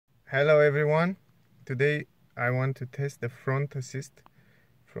Hello everyone, today I want to test the front assist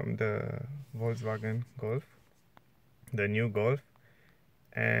from the Volkswagen Golf, the new Golf,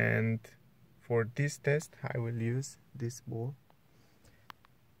 and for this test I will use this ball,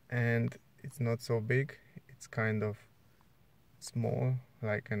 and it's not so big, it's kind of small,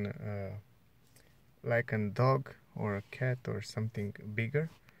 like a dog or a cat or something bigger,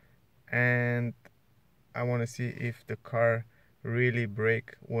 and I want to see if the car really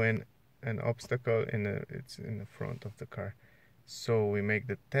brake when an obstacle it's in the front of the car. So we make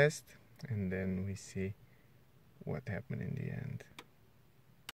the test and then we see what happened in the end.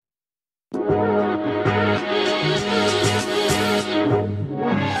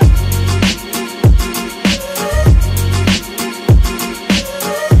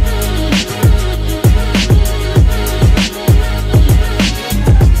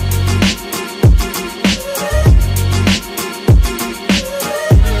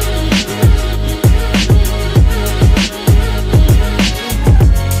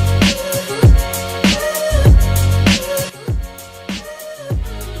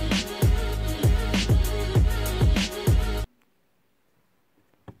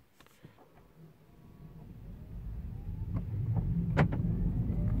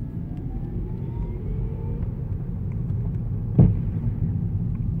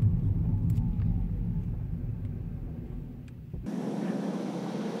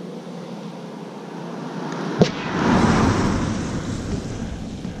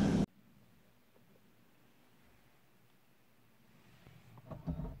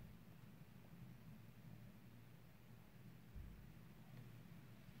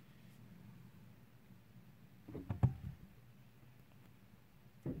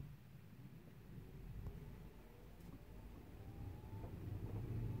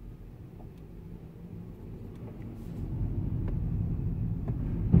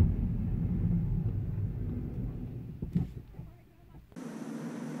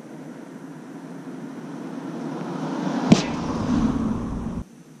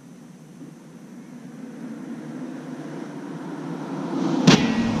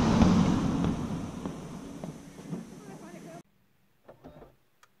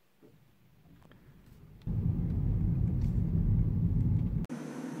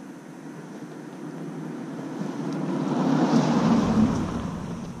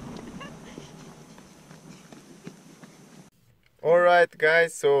 Alright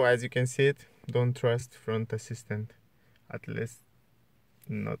guys, so as you can see it, don't trust front assistant, at least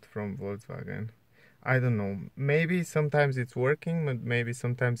not from Volkswagen. I don't know, maybe sometimes it's working, but maybe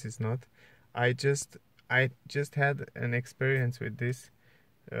sometimes it's not. I just had an experience with this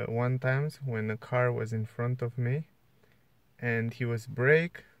one time when a car was in front of me and he was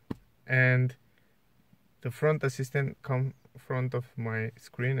brake and the front assistant come front of my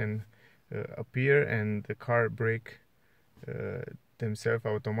screen and appear, and the car brake themselves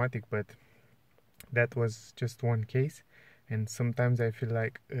automatic, but that was just one case, and sometimes I feel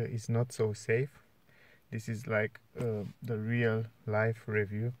like it's not so safe. This is like the real life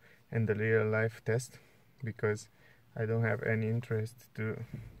review and the real life test, because I don't have any interest to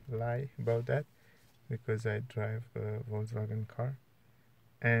lie about that, because I drive a Volkswagen car.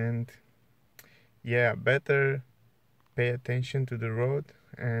 And yeah, better pay attention to the road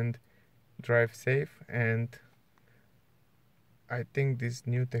and drive safe. And I think this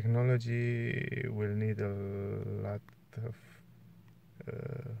new technology will need a lot of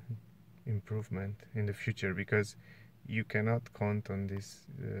improvement in the future, because you cannot count on this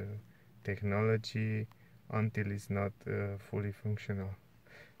technology until it's not fully functional.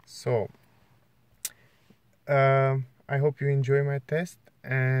 So I hope you enjoy my test,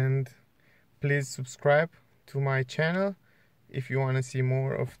 and please subscribe to my channel if you want to see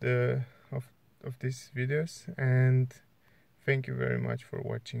more of these videos, and thank you very much for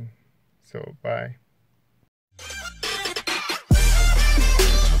watching. So bye.